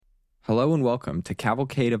Hello and welcome to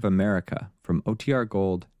Cavalcade of America from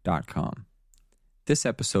OTRGold.com. This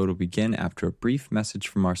episode will begin after a brief message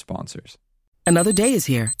from our sponsors. Another day is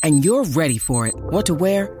here, and you're ready for it. What to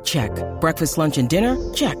wear? Check. Breakfast, lunch, and dinner?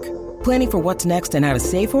 Check. Planning for what's next and how to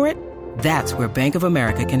save for it? That's where Bank of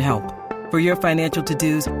America can help. For your financial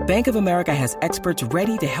to-dos, Bank of America has experts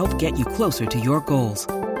ready to help get you closer to your goals.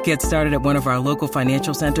 Get started at one of our local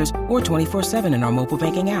financial centers or 24/7 in our mobile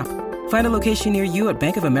banking app. Find a location near you at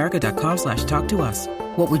bankofamerica.com/talktous.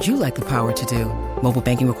 What would you like the power to do? Mobile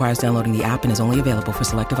banking requires downloading the app and is only available for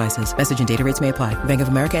select devices. Message and data rates may apply. Bank of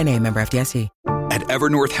America N.A., member FDIC. At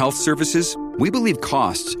Evernorth Health Services, we believe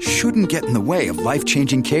costs shouldn't get in the way of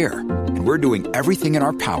life-changing care, and we're doing everything in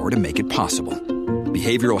our power to make it possible.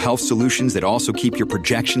 Behavioral health solutions that also keep your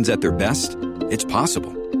projections at their best? It's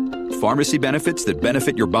possible. Pharmacy benefits that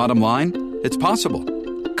benefit your bottom line? It's possible.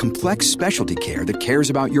 Complex specialty care that cares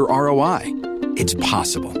about your ROI? It's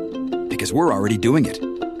possible. Because we're already doing it.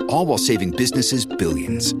 All while saving businesses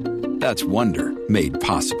billions. That's Wonder made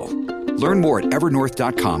possible. Learn more at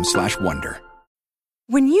evernorth.com/wonder.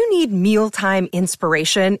 When you need mealtime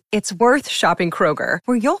inspiration, it's worth shopping Kroger,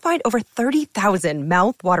 where you'll find over 30,000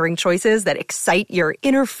 mouth-watering choices that excite your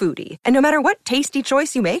inner foodie. And no matter what tasty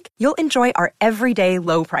choice you make, you'll enjoy our everyday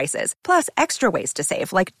low prices, plus extra ways to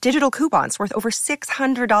save, like digital coupons worth over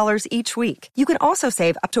 $600 each week. You can also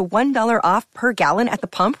save up to $1 off per gallon at the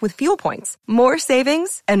pump with fuel points. More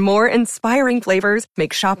savings and more inspiring flavors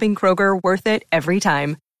make shopping Kroger worth it every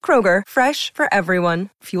time. Kroger, fresh for everyone.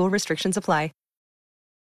 Fuel restrictions apply.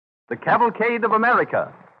 The Cavalcade of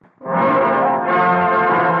America.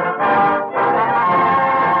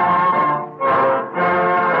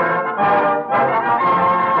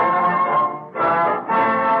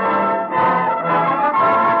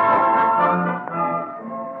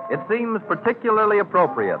 It seems particularly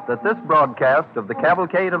appropriate that this broadcast of the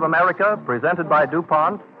Cavalcade of America, presented by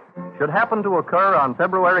DuPont, should happen to occur on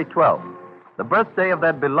February 12th, the birthday of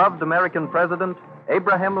that beloved American president,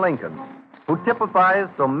 Abraham Lincoln, who typifies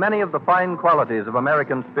so many of the fine qualities of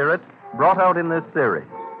American spirit brought out in this series.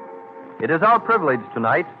 It is our privilege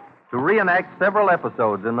tonight to reenact several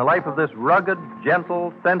episodes in the life of this rugged,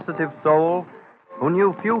 gentle, sensitive soul who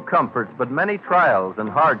knew few comforts but many trials and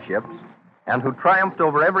hardships, and who triumphed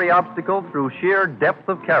over every obstacle through sheer depth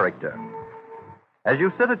of character. As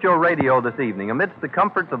you sit at your radio this evening amidst the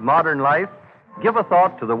comforts of modern life, give a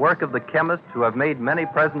thought to the work of the chemists who have made many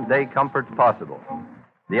present-day comforts possible.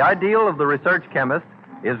 The ideal of the research chemist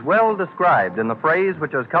is well described in the phrase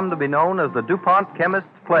which has come to be known as the DuPont Chemist's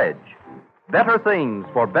Pledge. Better things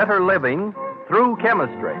for better living through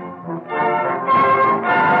chemistry.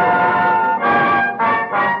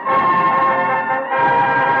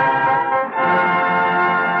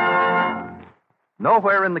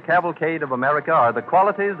 Nowhere in the Cavalcade of America are the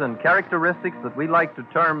qualities and characteristics that we like to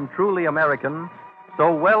term truly American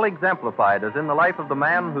so well exemplified as in the life of the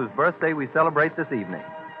man whose birthday we celebrate this evening.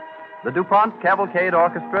 The DuPont Cavalcade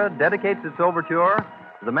Orchestra dedicates its overture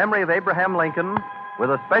to the memory of Abraham Lincoln with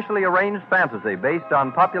a specially arranged fantasy based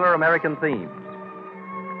on popular American themes.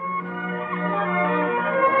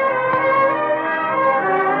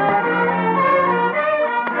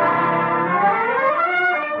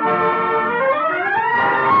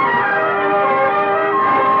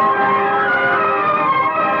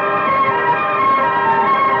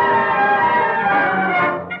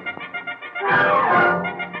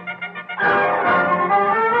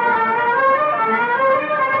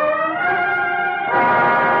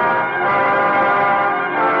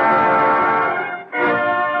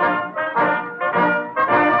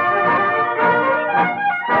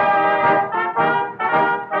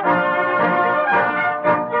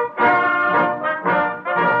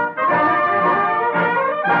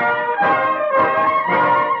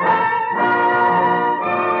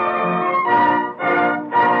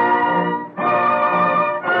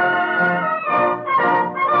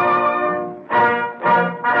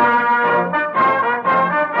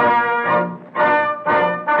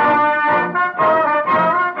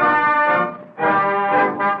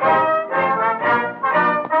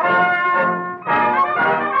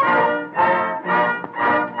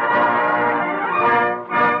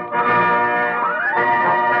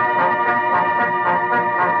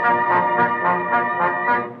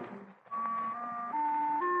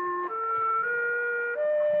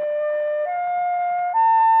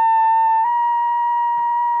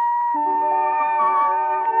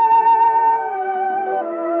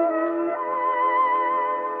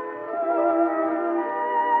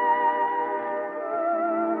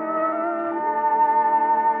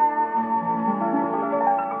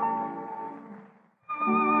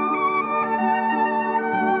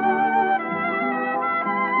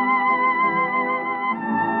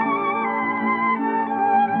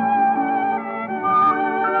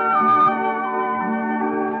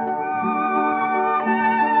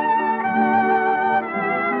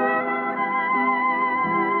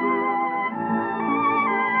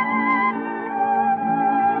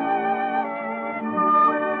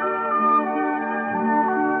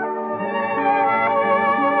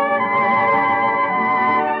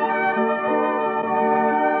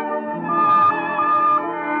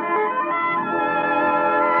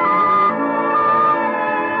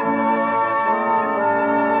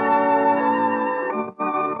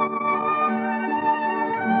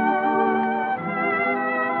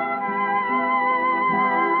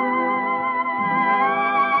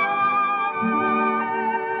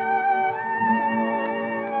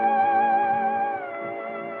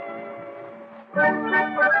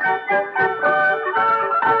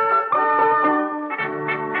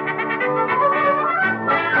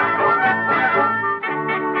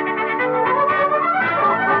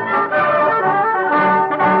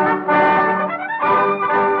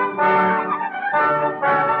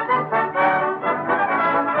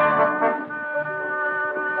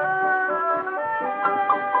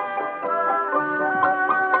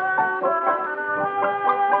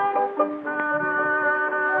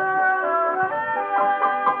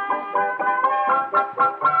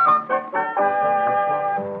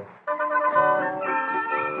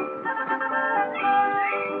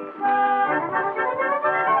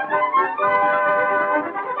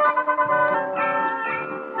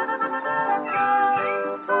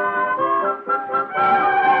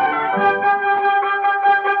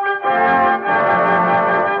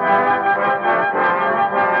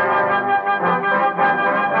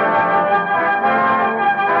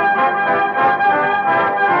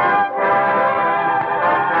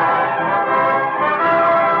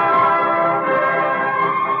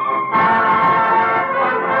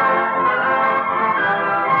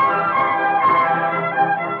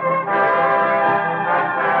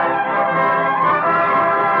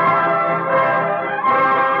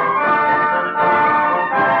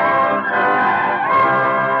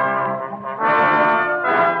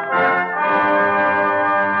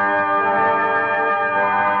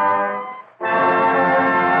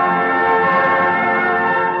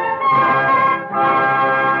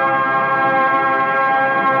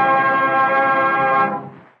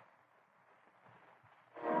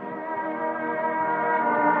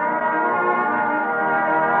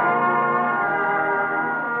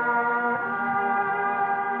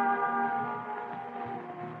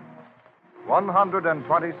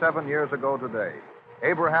 127 years ago today,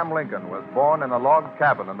 Abraham Lincoln was born in a log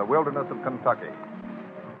cabin in the wilderness of Kentucky.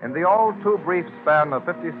 In the all too brief span of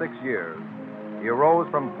 56 years, he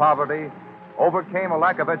arose from poverty, overcame a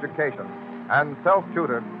lack of education, and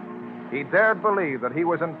self-tutored. He dared believe that he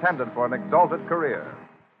was intended for an exalted career.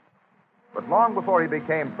 But long before he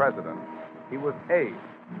became president, he was Abe,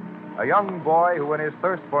 a young boy who, in his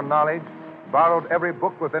thirst for knowledge, borrowed every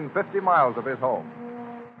book within 50 miles of his home.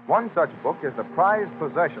 One such book is the prized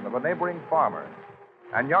possession of a neighboring farmer,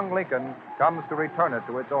 and young Lincoln comes to return it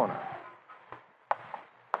to its owner.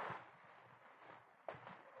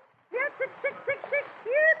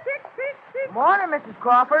 Morning, Mrs.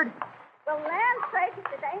 Crawford. The land sakes,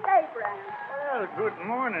 it ain't Abraham. Well, good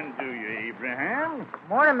morning to you, Abraham.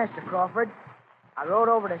 Morning, Mr. Crawford. I rode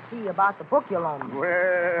over to see you about the book you loaned me.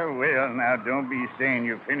 Well, now, don't be saying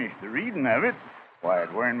you finished the reading of it. Why,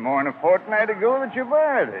 it weren't more than a fortnight ago that you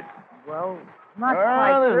borrowed it. Well, not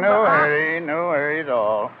quite there's sure, no but no hurry at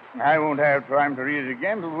all. I won't have time to read it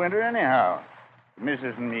again till winter anyhow.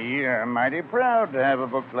 Mrs. and me are mighty proud to have a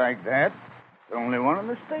book like that. It's the only one in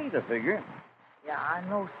the state, I figure. Yeah, I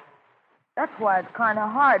know. That's why it's kind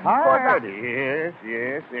of hard. Hard,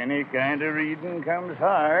 yes. Any kind of reading comes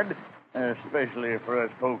hard, especially for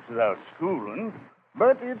us folks without schooling.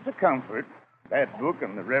 But it's a comfort. That book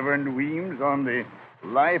and the Reverend Weems on the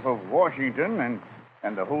life of Washington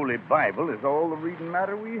and the Holy Bible is all the reading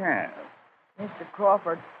matter we have. Mr.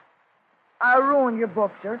 Crawford, I ruined your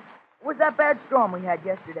book, sir. It was that bad storm we had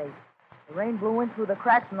yesterday. The rain blew in through the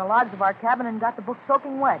cracks in the logs of our cabin and got the book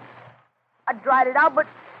soaking wet. I dried it out, but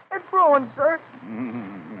it's ruined, sir.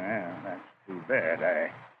 Well, that's too bad.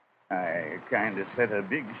 I kind of set a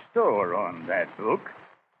big store on that book.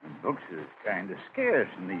 And books is kind of scarce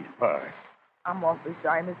in these parts. I'm awfully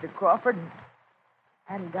sorry, Mr. Crawford.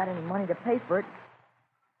 I hadn't got any money to pay for it.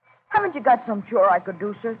 Haven't you got some chore I could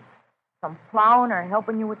do, sir? Some plowing or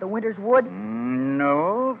helping you with the winter's wood?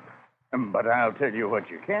 No. But I'll tell you what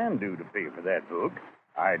you can do to pay for that book.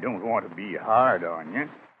 I don't want to be hard on you.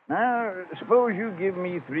 Now, suppose you give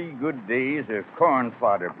me 3 good days of corn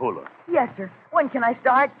fodder pulling. Yes, sir. When can I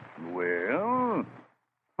start? Well,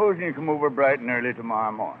 suppose you come over bright and early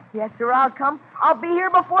tomorrow morning. Yes, sir, I'll come. I'll be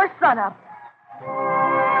here before sunup.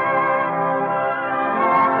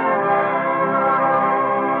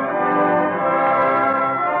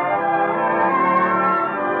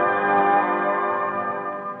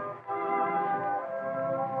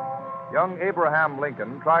 Young Abraham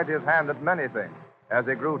Lincoln tried his hand at many things as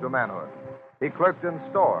he grew to manhood. He clerked in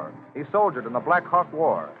store. He soldiered in the Black Hawk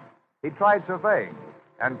War. He tried surveying,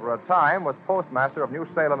 and for a time was postmaster of New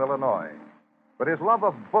Salem, Illinois. But his love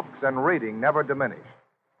of books and reading never diminished.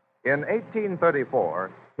 In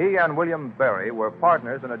 1834, he and William Berry were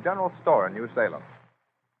partners in a general store in New Salem.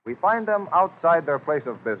 We find them outside their place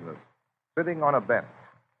of business, sitting on a bench.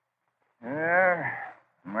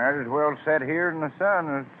 Might as well sit here in the sun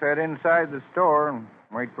as sit inside the store and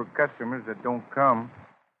wait for customers that don't come.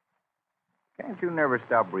 Can't you never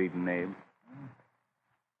stop reading, Abe?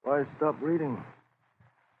 Why stop reading?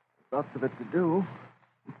 Lots of it to do.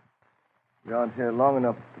 We aren't here long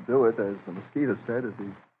enough to do it, as the mosquito said as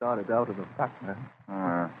he started out as a fat man.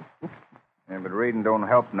 Yeah, but reading don't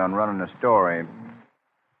help none running the store, Abe.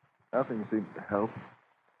 Nothing seems to help.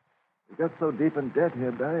 We got so deep in debt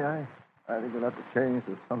here, Barry, I think we'll have to change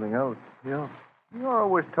to something else. Yeah. You're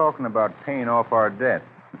always talking about paying off our debt.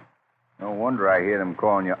 No wonder I hear them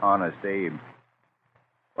calling you Honest Abe.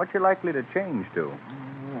 What you likely to change to?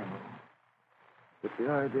 With the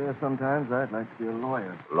idea sometimes I'd like to be a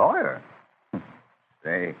lawyer. Lawyer?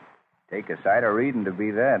 Say, take a sight of reading to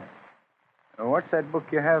be that. What's that book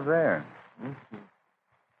you have there?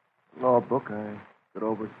 Law book I got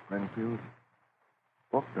over at Springfield.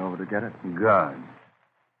 Walked over to get it. Guns.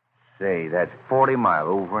 Say, that's 40 miles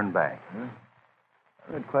over and back. Yeah.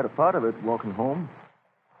 I read quite a part of it walking home.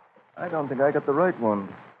 I don't think I got the right one.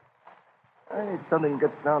 I need something that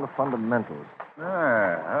gets down to fundamentals.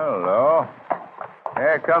 Hello.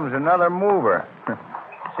 There comes another mover.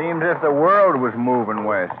 Seems as if the world was moving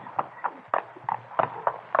west.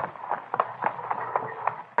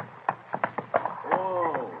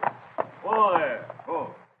 Oh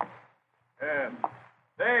there.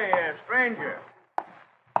 Say, stranger.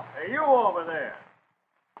 Hey, you over there.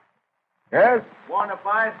 Yes? Want to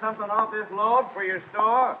buy something off this load for your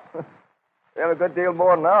store? We have a good deal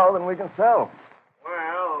more now than we can sell.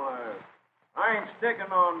 Well, I ain't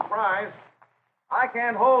sticking on price. I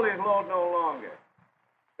can't hold his load no longer.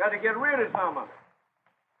 Got to get rid of some of it.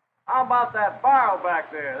 How about that barrel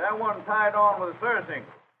back there? That one tied on with a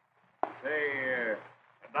surcingle. Say,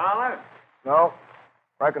 $1? No,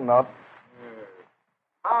 reckon not.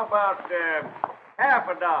 How about half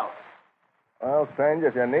a dollar? Well, stranger,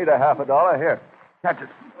 if you need a half a dollar, here. Catch it.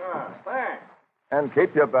 Thanks. And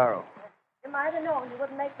keep your barrel. You might have known you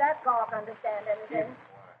wouldn't make that gawk understand anything.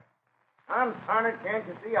 Honey, can't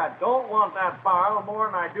you see I don't want that barrel more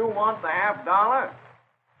than I do want the half dollar?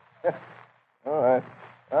 All right.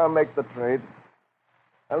 I'll make the trade.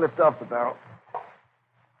 I'll lift off the barrel.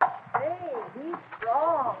 Hey, he's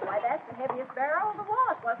strong. Why, that's the heaviest barrel there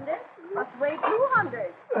was, wasn't it? Must weigh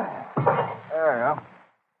 200. There you go.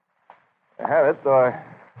 I have it, though I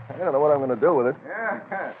don't know what I'm going to do with it.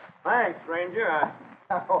 Yeah. Thanks, stranger.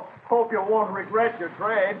 I hope you won't regret your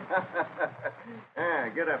trade. Yeah,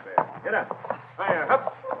 get up there. Get up. There,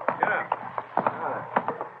 up. Get up.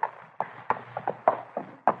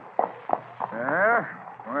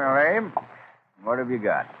 Well, Abe, what have you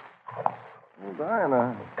got? Well, Diane,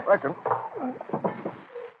 I reckon.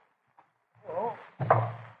 Oh.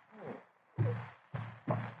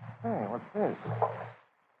 Hey, what's this?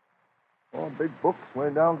 4 big books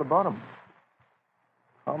way down at the bottom.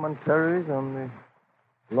 Commentaries on the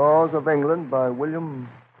Laws of England by William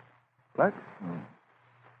Blackstone.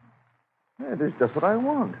 Yeah, it is just what I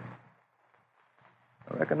want.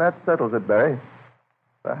 I reckon that settles it, Barry.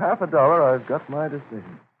 For half a dollar, I've got my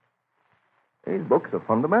decision. These books are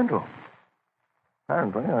fundamental.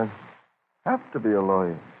 Apparently, I have to be a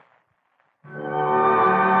lawyer.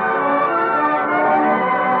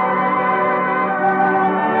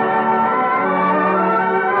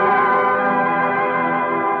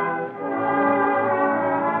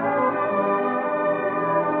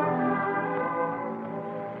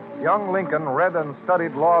 Young Lincoln read and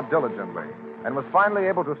studied law diligently and was finally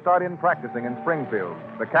able to start in practicing in Springfield,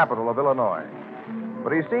 the capital of Illinois.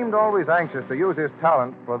 But he seemed always anxious to use his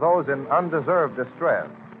talent for those in undeserved distress.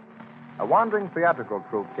 A wandering theatrical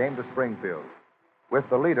troupe came to Springfield. With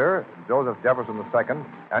the leader, Joseph Jefferson II,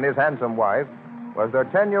 and his handsome wife, was their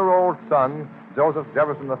 10-year-old son, Joseph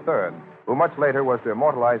Jefferson III, who much later was to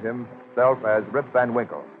immortalize himself as Rip Van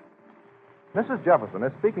Winkle. Mrs. Jefferson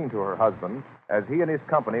is speaking to her husband as he and his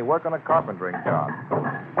company work on a carpentering job.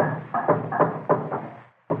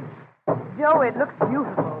 Joe, it looks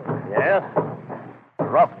beautiful. Yes.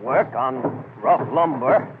 Rough work on rough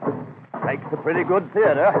lumber. Makes a pretty good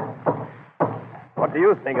theater. What do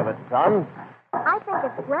you think of it, son? I think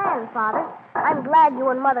it's grand, Father. I'm glad you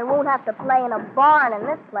and Mother won't have to play in a barn in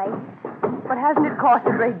this place. But hasn't it cost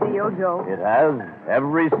a great deal, Joe? It has.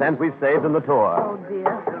 Every cent we've saved in the tour. Oh,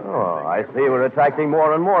 dear. Oh, I see we're attracting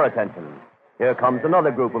more and more attention. Here comes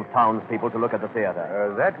another group of townspeople to look at the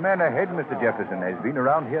theater. That man ahead, Mr. Jefferson, has been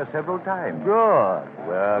around here several times. Good.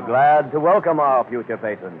 We're glad to welcome our future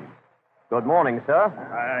patrons. Good morning, sir.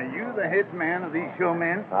 Are you the head man of these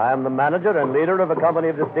showmen? I am the manager and leader of a company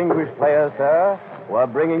of distinguished players, sir. We're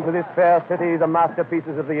bringing to this fair city the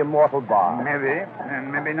masterpieces of the immortal Bard. Maybe,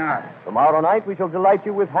 and maybe not. Tomorrow night we shall delight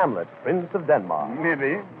you with Hamlet, Prince of Denmark.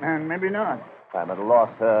 Maybe, and maybe not. I'm at a loss,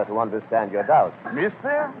 sir, to understand your doubts.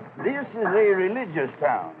 Mister, this is a religious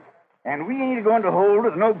town, and we ain't going to hold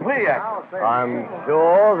with no play act. I'm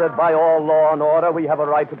sure that by all law and order we have a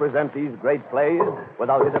right to present these great plays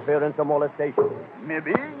without interference or molestation.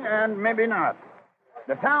 Maybe, and maybe not.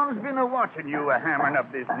 The town's been a-watching you a-hammering up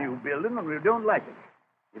this new building, and we don't like it.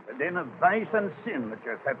 It's a den of vice and sin that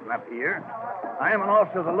you're setting up here. I am an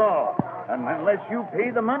officer of the law, and unless you pay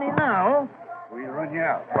the money now, we'll run you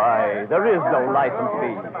out. Why, there is no license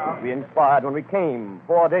fee. We inquired when we came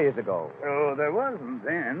 4 days ago. Oh, there wasn't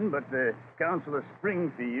then, but the Council of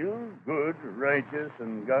Springfield, good, righteous,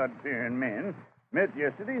 and God-fearing men, met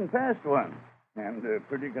yesterday and passed one. And a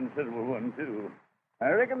pretty considerable one, too. I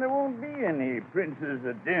reckon there won't be any princes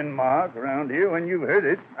of Denmark around here when you've heard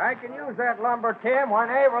it. I can use that lumber, Tim, when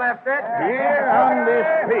Abe left it. Here on this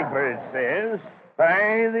paper it says,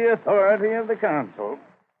 by the authority of the council,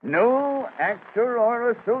 no actor or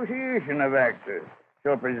association of actors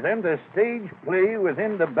shall present a stage play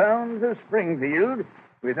within the bounds of Springfield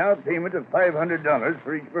without payment of $500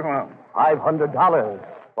 for each performance. $500?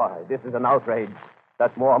 Why, this is an outrage.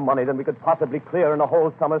 That's more money than we could possibly clear in a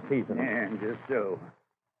whole summer season. Yeah, just so.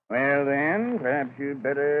 Well, then, perhaps you'd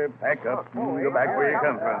better pack up and go back where you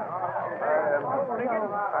come from.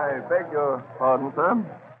 I beg your pardon, sir.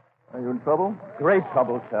 Are you in trouble? Great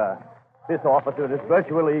trouble, sir. This officer is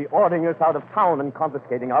virtually ordering us out of town and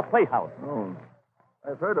confiscating our playhouse. Oh.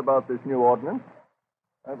 I've heard about this new ordinance.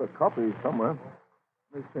 I have a copy somewhere.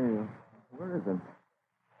 Let me see. Where is it?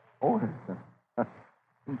 Oh, it's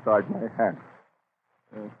inside my hat.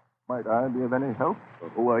 Might I be of any help?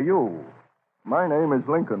 Who are you? My name is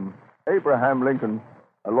Lincoln. Abraham Lincoln,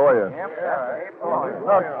 a lawyer.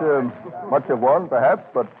 Not much of one, perhaps,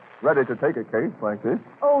 but ready to take a case like this.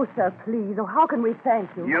 Oh, sir, please. Oh, how can we thank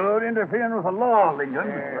you? You're interfering with the law, Lincoln.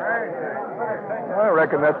 I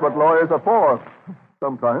reckon that's what lawyers are for.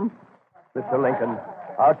 Sometimes. Mr. Lincoln,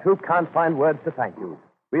 our troops can't find words to thank you.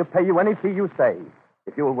 We'll pay you any fee you say,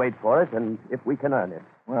 if you will wait for it and if we can earn it.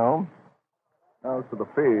 Well, as for the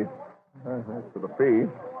fee,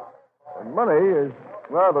 money is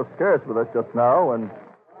rather scarce with us just now, and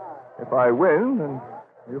if I win and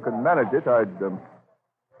you can manage it,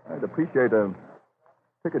 I'd appreciate a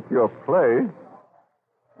ticket to your play.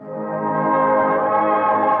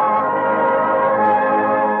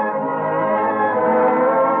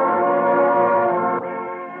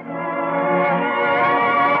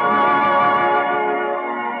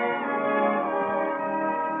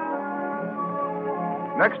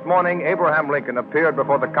 Next morning, Abraham Lincoln appeared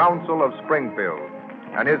before the Council of Springfield,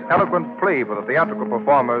 and his eloquent plea for the theatrical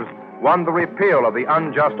performers won the repeal of the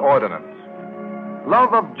unjust ordinance.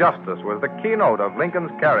 Love of justice was the keynote of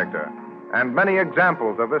Lincoln's character, and many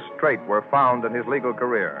examples of this trait were found in his legal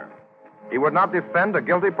career. He would not defend a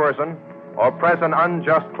guilty person or press an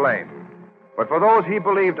unjust claim, but for those he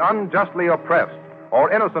believed unjustly oppressed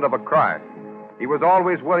or innocent of a crime, he was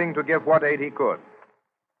always willing to give what aid he could.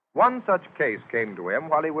 One such case came to him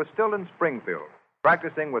while he was still in Springfield,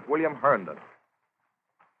 practicing with William Herndon.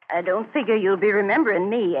 I don't figure you'll be remembering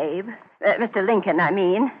me, Abe. Mr. Lincoln, I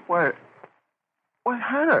mean. Why,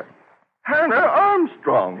 Hannah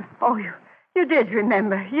Armstrong. Oh, you did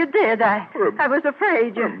remember. You did. I was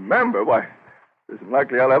afraid you... Remember? Why, it isn't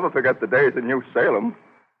likely I'll ever forget the days in New Salem.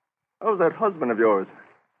 How's that husband of yours?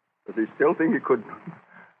 Does he still think he could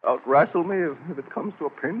out-wrestle me if it comes to a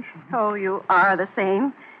pinch? Oh, you are the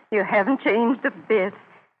same. You haven't changed a bit.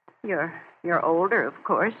 You're older, of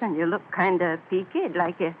course, and you look kind of peaked,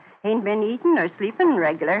 like you ain't been eating or sleeping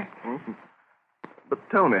regular. Mm-hmm. But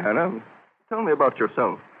tell me, Hannah, tell me about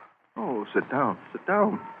yourself. Oh, sit down.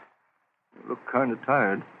 You look kind of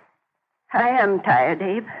tired. I am tired,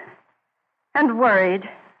 Abe. And worried.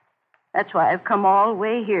 That's why I've come all the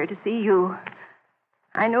way here to see you.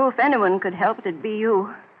 I know if anyone could help, it'd be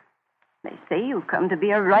you. They say you've come to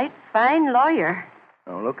be a right fine lawyer.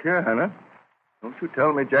 Now, look here, Hannah. Don't you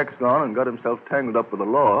tell me Jack's gone and got himself tangled up with the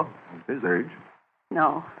law at his age.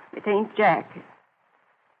 No, it ain't Jack.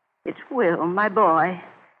 It's Will, my boy.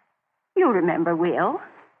 You remember Will?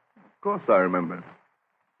 Of course I remember.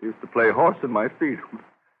 He used to play horse in my feet.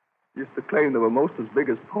 He used to claim they were most as big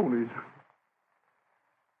as ponies.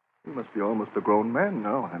 He must be almost a grown man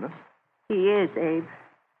now, Hannah. He is, Abe.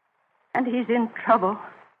 And he's in trouble.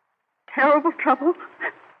 Terrible trouble.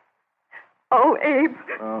 Oh, Abe.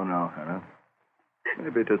 Oh, no, Hannah.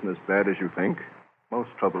 Maybe it isn't as bad as you think. Most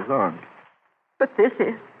troubles aren't. But this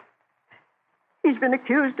is. He's been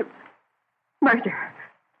accused of murder.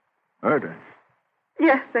 Murder?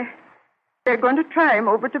 Yes, they're going to try him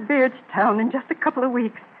over to Beardstown in just a couple of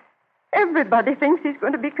weeks. Everybody thinks he's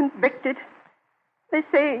going to be convicted. They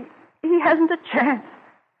say he hasn't a chance.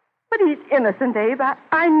 But he's innocent, Abe.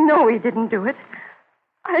 I know he didn't do it.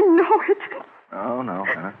 I know it. Oh, no,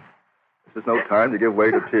 Hannah. This is no time to give way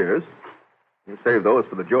to tears. You save those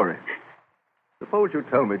for the jury. Suppose you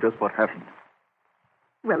tell me just what happened.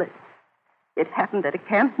 Well, it happened at a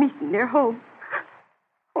camp meeting near home.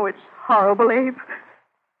 Oh, it's horrible, Abe.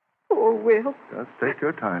 Oh, Will. Just take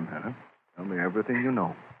your time, Hannah. Tell me everything you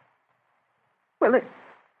know. Well,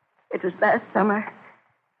 it was last summer.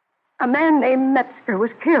 A man named Metzger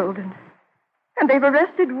was killed, and they've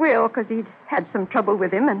arrested Will because he'd had some trouble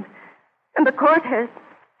with him, and the court has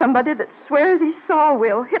somebody that swears he saw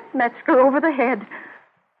Will hit Metzger over the head.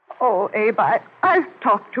 Oh, Abe, I've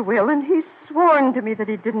talked to Will, and he's sworn to me that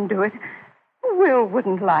he didn't do it. Will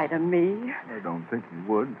wouldn't lie to me. I don't think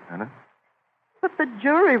he would, Hannah. But the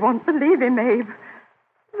jury won't believe him, Abe.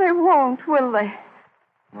 They won't, will they?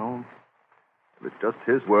 No. If it's just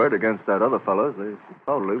his word against that other fellow's, they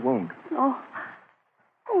probably won't. Oh,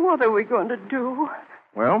 what are we going to do?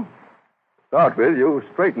 Well, to start with, you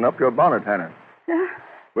straighten up your bonnet, Hannah. Yeah?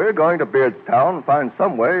 We're going to Beardstown and find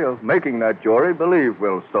some way of making that jury believe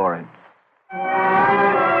Will's story.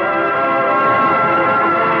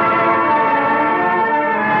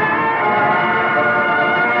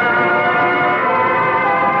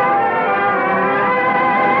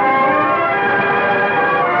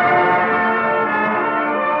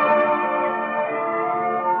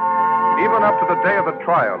 Even up to the day of the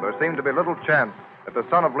trial, there seemed to be little chance that the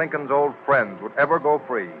son of Lincoln's old friends would ever go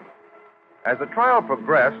free. As the trial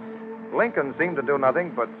progressed, Lincoln seemed to do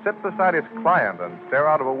nothing but sit beside his client and stare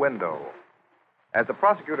out of a window. As the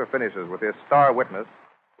prosecutor finishes with his star witness,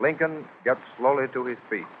 Lincoln gets slowly to his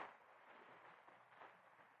feet.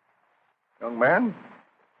 Young man,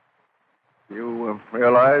 You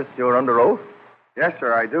realize you're under oath? Yes,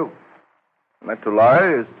 sir, I do. And that to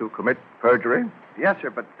lie is to commit perjury? Yes, sir,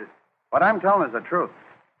 but what I'm telling is the truth.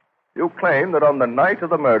 You claim that on the night of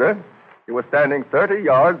the murder, you were standing 30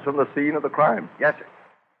 yards from the scene of the crime. Yes, sir.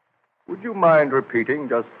 Would you mind repeating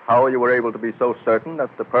just how you were able to be so certain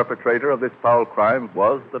that the perpetrator of this foul crime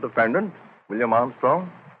was the defendant, William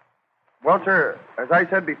Armstrong? Well, sir, as I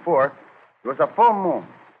said before, it was a full moon.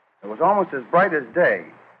 It was almost as bright as day.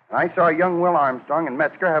 And I saw young Will Armstrong and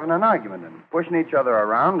Metzger having an argument and pushing each other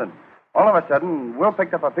around, and all of a sudden, Will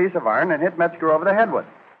picked up a piece of iron and hit Metzger over the head with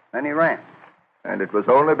it. Then he ran. And it was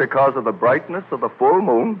only because of the brightness of the full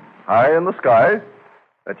moon, high in the sky,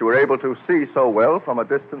 that you were able to see so well from a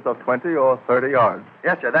distance of 20 or 30 yards.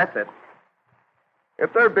 Yes, sir, that's it.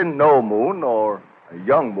 If there had been no moon or a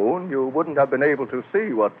young moon, you wouldn't have been able to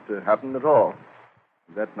see what happened at all.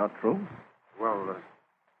 Is that not true? Well,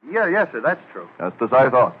 yes, sir, that's true. Just as I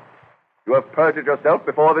thought. You have perjured yourself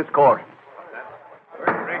before this court.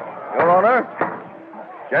 Your Honor,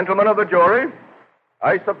 gentlemen of the jury,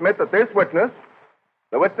 I submit that this witness,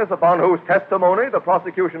 the witness upon whose testimony the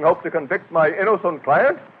prosecution hoped to convict my innocent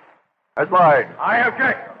client, has lied. I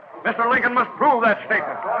object. Mr. Lincoln must prove that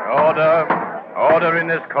statement. Order. Order in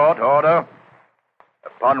this court. Order.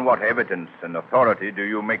 Upon what evidence and authority do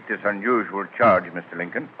you make this unusual charge, Mr.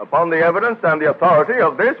 Lincoln? Upon the evidence and the authority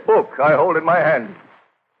of this book I hold in my hand,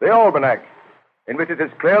 the Almanac, in which it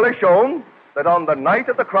is clearly shown that on the night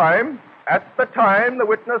of the crime, at the time the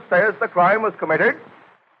witness says the crime was committed,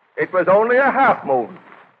 it was only a half moon,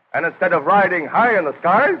 and instead of riding high in the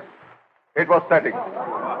sky, it was setting.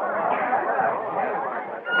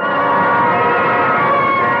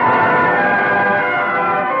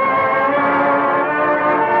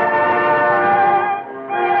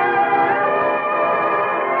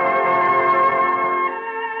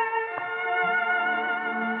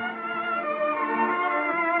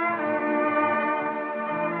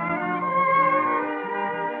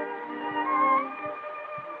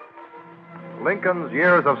 Lincoln's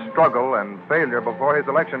years of struggle and failure before his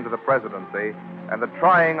election to the presidency and the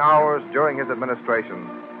trying hours during his administration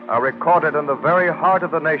are recorded in the very heart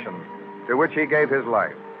of the nation to which he gave his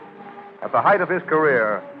life. At the height of his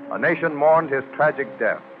career, a nation mourned his tragic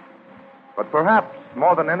death. But perhaps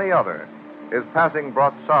more than any other, his passing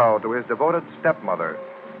brought sorrow to his devoted stepmother,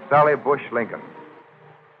 Sally Bush Lincoln.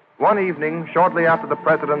 One evening, shortly after the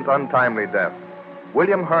president's untimely death,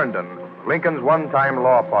 William Herndon, Lincoln's one-time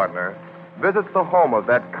law partner, visits the home of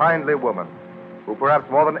that kindly woman who perhaps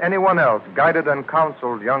more than anyone else guided and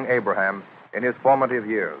counseled young Abraham in his formative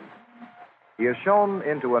years. He is shown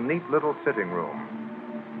into a neat little sitting room.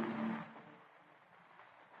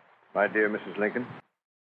 My dear Mrs. Lincoln,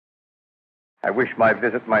 I wish my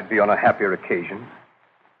visit might be on a happier occasion.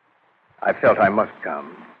 I felt I must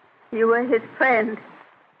come. You were his friend.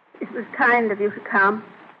 It was kind of you to come.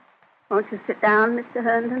 Won't you sit down, Mr.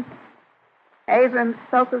 Herndon? Abraham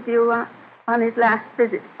spoke of you on his last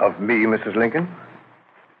visit. Of me, Mrs. Lincoln?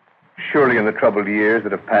 Surely in the troubled years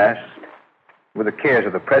that have passed, with the cares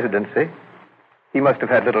of the presidency, he must have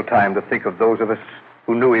had little time to think of those of us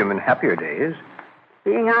who knew him in happier days.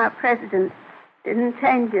 Being our president didn't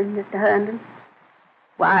change him, Mr. Herndon.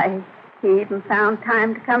 Why, he even found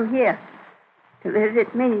time to come here to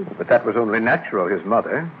visit me. But that was only natural, his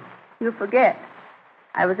mother. You forget.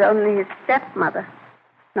 I was only his stepmother,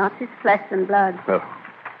 not his flesh and blood. Well,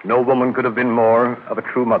 no woman could have been more of a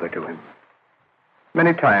true mother to him.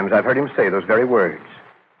 Many times I've heard him say those very words.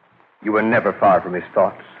 You were never far from his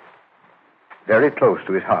thoughts, very close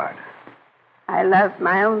to his heart. I loved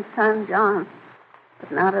my own son, John,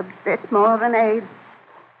 but not a bit more than Abe.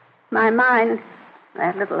 My mind,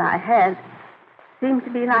 that little I had, seemed to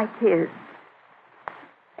be like his.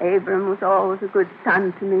 Abram was always a good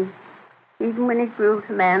son to me, even when he grew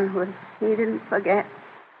to manhood. He didn't forget.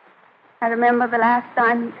 I remember the last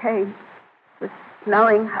time he came. It was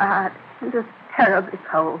snowing hard and just terribly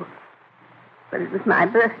cold. But it was my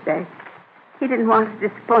birthday. He didn't want to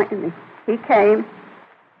disappoint me. He came,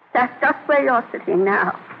 sat just where you're sitting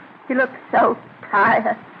now. He looked so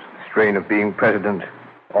tired. The strain of being president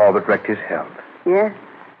all but wrecked his health. Yes,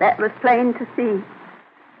 that was plain to see.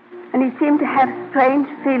 And he seemed to have a strange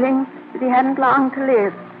feeling that he hadn't long to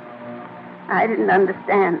live. I didn't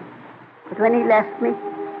understand. But when he left me,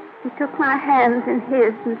 he took my hands in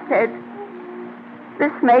his and said,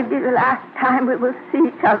 "This may be the last time we will see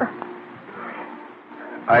each other."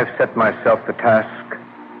 I've set myself the task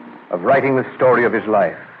of writing the story of his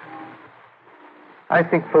life. I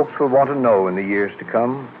think folks will want to know in the years to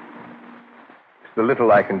come. It's the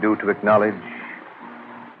little I can do to acknowledge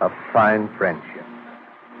a fine friendship.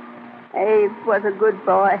 Abe was a good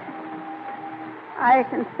boy. I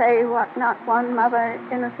can say what not one mother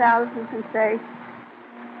in 1,000 can say.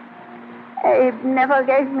 Abe never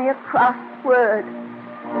gave me a cross word.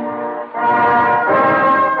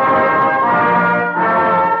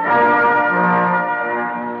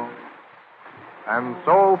 And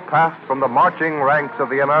so passed from the marching ranks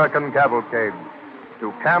of the American cavalcade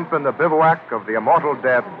to camp in the bivouac of the immortal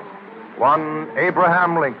dead, one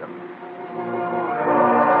Abraham Lincoln.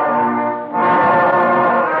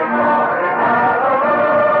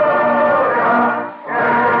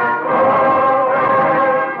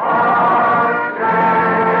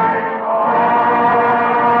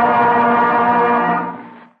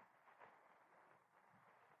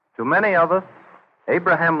 To many of us,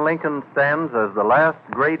 Abraham Lincoln stands as the last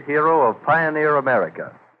great hero of pioneer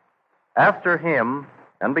America. After him,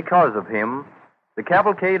 and because of him, the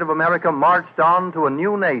cavalcade of America marched on to a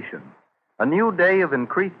new nation, a new day of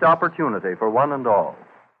increased opportunity for one and all.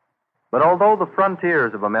 But although the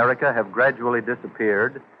frontiers of America have gradually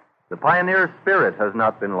disappeared, the pioneer spirit has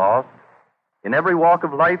not been lost. In every walk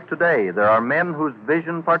of life today, there are men whose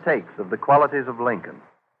vision partakes of the qualities of Lincoln,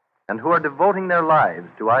 and who are devoting their lives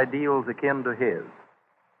to ideals akin to his.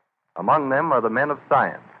 Among them are the men of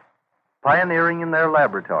science, pioneering in their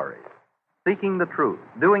laboratories, seeking the truth,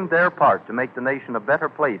 doing their part to make the nation a better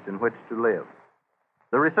place in which to live.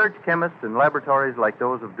 The research chemists in laboratories like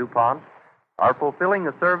those of DuPont are fulfilling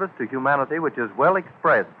a service to humanity which is well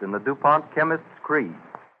expressed in the DuPont chemist's creed: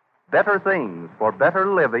 better things for better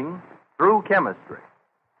living through chemistry.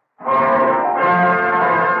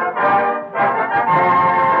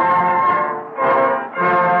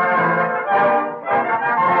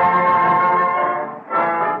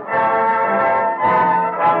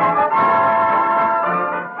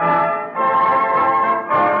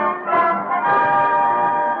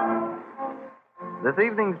 This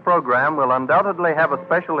evening's program will undoubtedly have a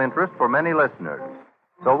special interest for many listeners,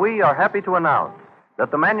 so we are happy to announce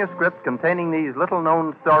that the manuscript containing these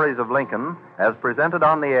little-known stories of Lincoln, as presented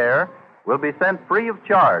on the air, will be sent free of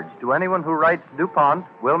charge to anyone who writes DuPont,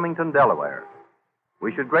 Wilmington, Delaware.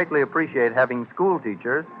 We should greatly appreciate having school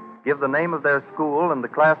teachers give the name of their school and the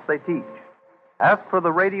class they teach. Ask for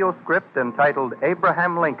the radio script entitled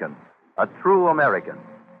Abraham Lincoln, a True American.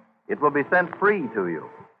 It will be sent free to you.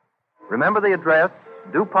 Remember the address,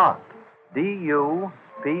 DuPont, DuPont,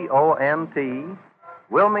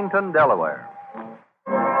 Wilmington, Delaware.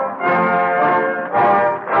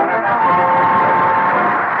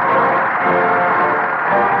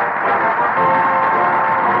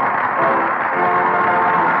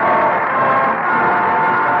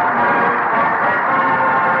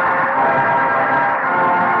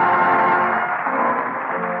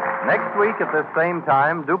 Next week at this same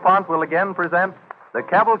time, DuPont will again present The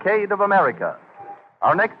Cavalcade of America.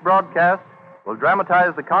 Our next broadcast will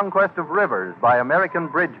dramatize the conquest of rivers by American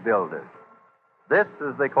bridge builders. This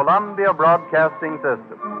is the Columbia Broadcasting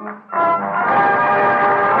System.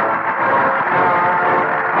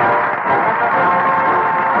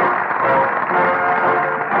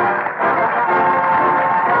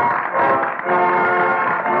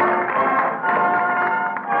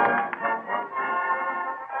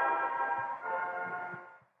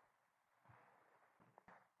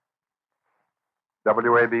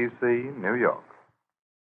 WABC, New York.